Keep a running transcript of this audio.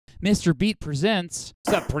Mr. Beat presents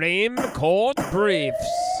Supreme Court Briefs.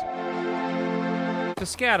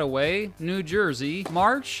 Piscataway, New Jersey,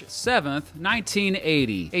 March 7th,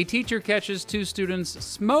 1980. A teacher catches two students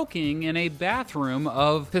smoking in a bathroom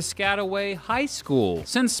of Piscataway High School.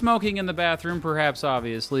 Since smoking in the bathroom perhaps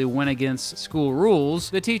obviously went against school rules,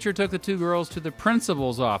 the teacher took the two girls to the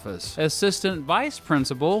principal's office. Assistant Vice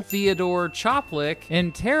Principal Theodore Choplick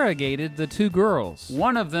interrogated the two girls.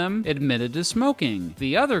 One of them admitted to smoking.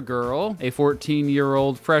 The other girl, a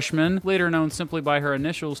 14-year-old freshman, later known simply by her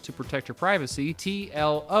initials to protect her privacy,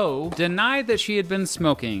 T.L.O, denied that she had been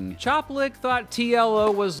smoking. Choplick thought T.L.O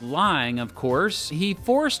was lying, of course. He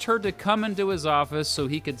forced her to come into his office so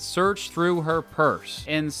he could search through her purse.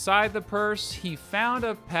 Inside the purse, he found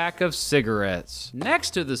a pack of cigarettes.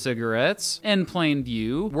 Next to the cigarettes, in plain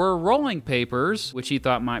view, were rolling papers, which he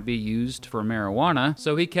thought might be used for marijuana,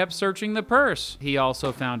 so he kept searching the purse. He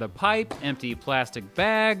also found a pipe, empty plastic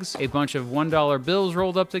bags, a bunch of $1 bills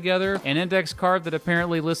rolled up together, an index card that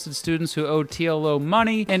apparently listed students who owed T.L.O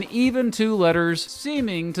money, and even two letters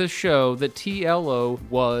seeming to show that T.L.O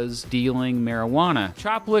was dealing marijuana.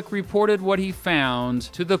 Choplick reported what he found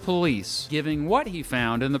to the police, giving what he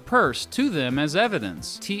found in the purse to them as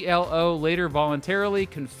evidence. T.L.O later voluntarily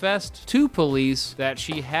confessed to police that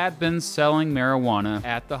she had been selling marijuana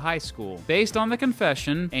at the high school. Based on the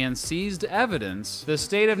confession and seized evidence, the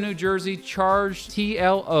state of New Jersey charged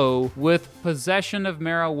T.L.O with possession of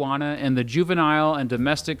marijuana in the Juvenile and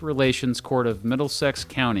Domestic Relations Court of Middlesex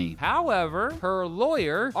County. However, her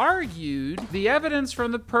lawyer argued the evidence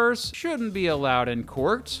from the purse shouldn't be allowed in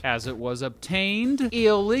court, as it was obtained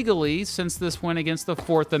illegally, since this went against the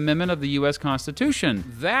Fourth Amendment of the U.S. Constitution.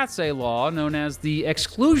 That's a law known as the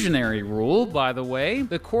exclusionary rule, by the way.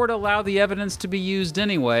 The court allowed the evidence to be used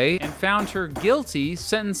anyway and found her guilty,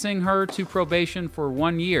 sentencing her to probation for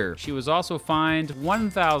 1 year. She was also fined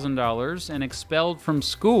 $1,000 and expelled from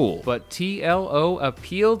school, but T.L.O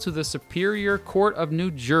appealed to the Superior Court of New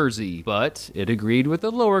Jersey, but it agreed with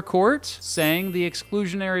the lower court, saying the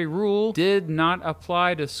exclusionary rule did not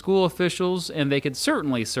apply to school officials and they could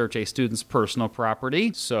certainly search a student's personal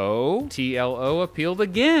property. So T.L.O appealed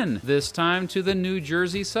again, this time to the New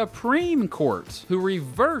Jersey Supreme Court, who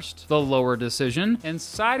reversed the lower decision and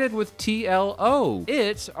sided with T.L.O.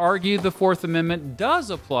 It argued the Fourth Amendment does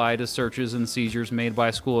apply to searches and seizures made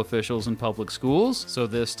by school officials in public schools, so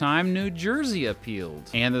this time New Jersey appealed,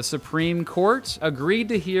 and the Supreme Court agreed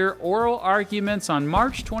to hear oral arguments on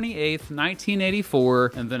March 28,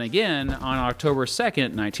 1984, and then again on October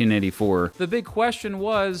 2nd, 1984. The big question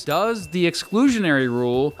was, does the exclusionary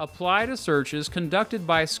rule apply to searches conducted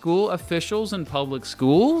by school officials in public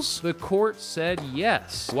schools? The court said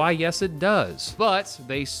yes. Why, yes it does. But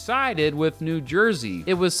they sided with New Jersey.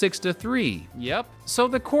 It was 6-3. Yep. So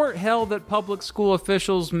the court held that public school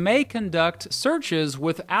officials may conduct searches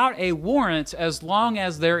without a warrant as long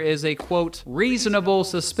as there is a, quote, reasonable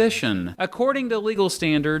suspicion. According to legal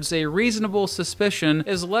standards, a reasonable suspicion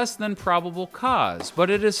is less than probable cause, but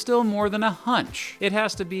it is still more than a hunch. It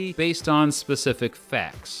has to be based on specific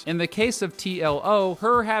facts. In the case of T.L.O,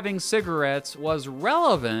 her having cigarettes was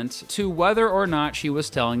relevant to whether or not she was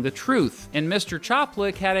telling the truth, and Mr.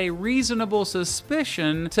 Choplick had a reasonable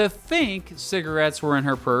suspicion to think cigarettes were in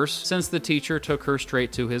her purse since the teacher took her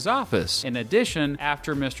straight to his office. In addition,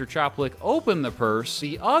 after Mr. Choplick opened the purse,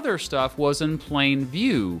 the other stuff was in plain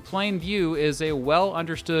view. Plain view is a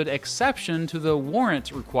well-understood exception to the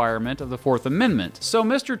warrant requirement of the Fourth Amendment. So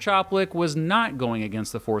Mr. Choplick was not going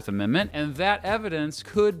against the Fourth Amendment, and that evidence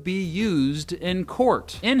could be used in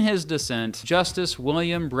court. In his dissent, Justice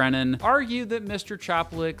William Brennan argued that Mr.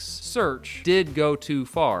 Choplick's search did go too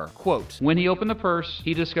far. Quote, when he opened the purse,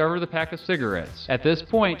 he discovered the pack of cigarettes. At this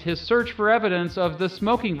point, his search for evidence of the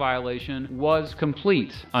smoking violation was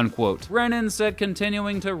complete, unquote. Brennan said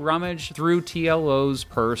continuing to rummage through T.L.O's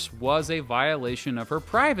purse was a violation of her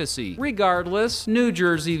privacy. Regardless, New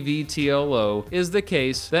Jersey v. T.L.O is the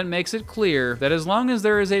case that makes it clear that as long as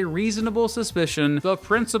there is a reasonable suspicion, the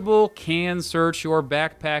principal can search your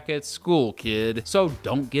backpack at school, kid. So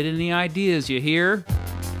don't get any ideas, you hear?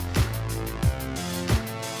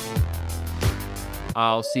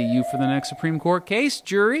 I'll see you for the next Supreme Court case,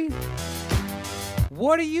 jury.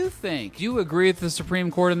 What do you think? Do you agree with the Supreme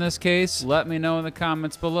Court in this case? Let me know in the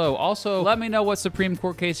comments below. Also, let me know what Supreme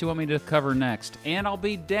Court case you want me to cover next. And I'll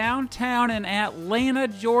be downtown in Atlanta,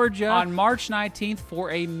 Georgia on March 19th for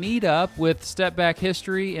a meetup with Step Back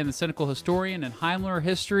History and the Cynical Historian and Heimler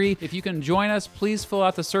History. If you can join us, please fill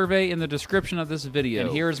out the survey in the description of this video.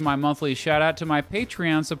 And here's my monthly shout out to my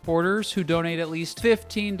Patreon supporters who donate at least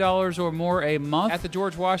 $15 or more a month. At the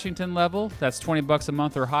George Washington level, that's $20 a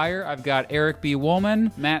month or higher, I've got Eric B. Woolman,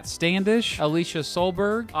 Coleman, Matt Standish, Alicia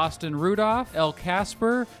Solberg, Austin Rudolph, L.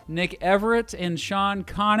 Casper, Nick Everett, and Sean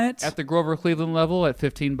Connett. At the Grover Cleveland level at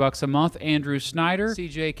 $15 a month, Andrew Snyder,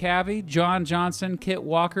 CJ Cavey, John Johnson, Kit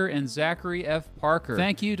Walker, and Zachary F. Parker.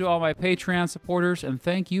 Thank you to all my Patreon supporters, and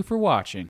thank you for watching.